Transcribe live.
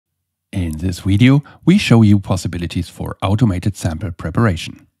In this video, we show you possibilities for automated sample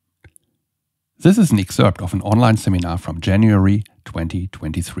preparation. This is an excerpt of an online seminar from January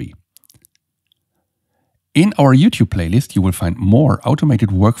 2023. In our YouTube playlist, you will find more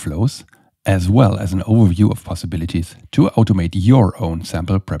automated workflows as well as an overview of possibilities to automate your own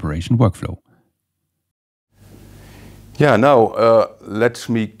sample preparation workflow. Yeah, now let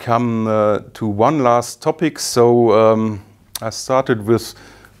me come to one last topic. So I started with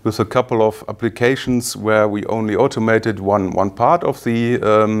a couple of applications where we only automated one part of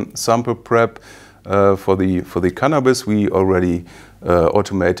the sample prep. For the cannabis, we already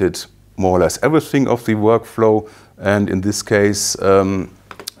automated more or less everything of the workflow, and in this case,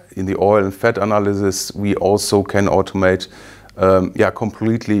 in the oil and fat analysis, we also can automate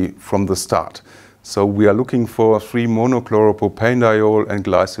completely from the start. So we are looking for 3 Monochloropropanediol and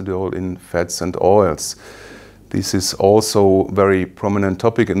Glycidol in fats and oils. This is also a very prominent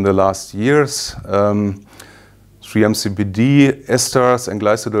topic in the last years. 3 MCPD esters and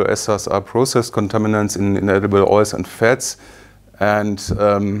Glycidol esters are process contaminants in edible oils and fats. And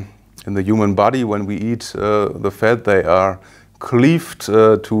in the human body, when we eat the fat, they are cleaved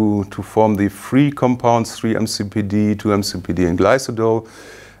to form the 3 compounds, 3 MCPD, 2 MCPD and Glycidol.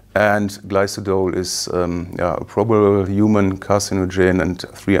 And Glycidol is a probable human carcinogen, and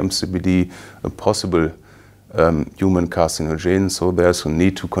 3 MCPD a possible human carcinogen. So there's a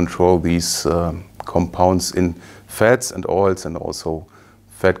need to control these compounds in fats and oils and also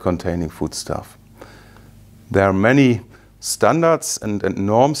fat-containing foodstuff. There are many standards and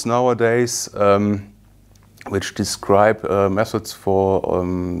norms nowadays which describe methods for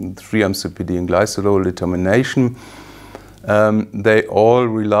 3 MCPD and Glycidol determination. They all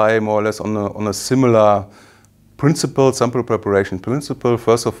rely more or less on a similar principle, sample preparation principle.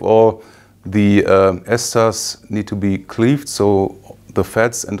 First of all, the esters need to be cleaved, so the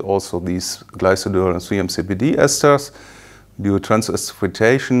fats and also these Glycidol and 3 MCPD esters do a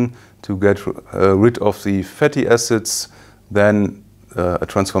transesterification to get rid of the fatty acids. Then a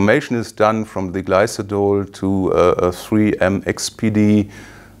transformation is done from the Glycidol to a 3-MXPD,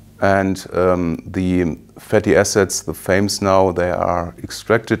 and the fatty acids, the FAMEs now, they are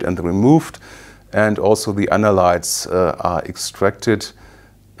extracted and removed, and also the analytes are extracted,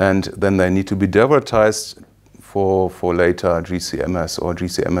 and then they need to be derivatized for later GCMS or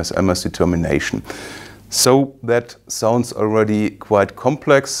GCMS-MS determination. So that sounds already quite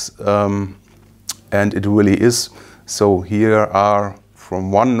complex, and it really is. So here are,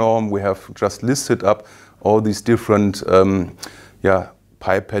 from one norm, we have just listed up all these different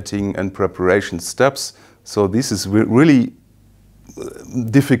pipetting and preparation steps. So this is really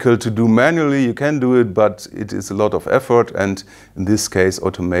difficult to do manually. You can do it, but it is a lot of effort, and in this case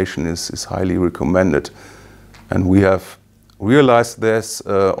automation is highly recommended. And we have realized this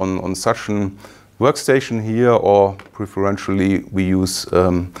on such a workstation here, or preferentially we use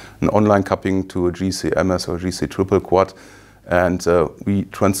an online cupping to a GCMS or GC triple quad, and we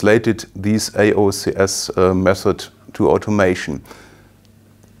translated this AOCS method to automation.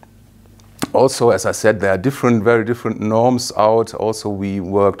 Also, as I said, there are very different norms out. Also, we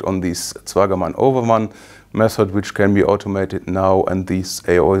worked on this Zwagerman Overman method, which can be automated now, and this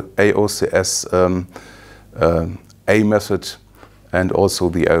AOCS A method, and also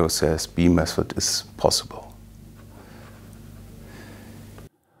the AOCS B method is possible.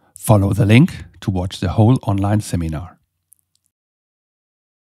 Follow the link to watch the whole online seminar.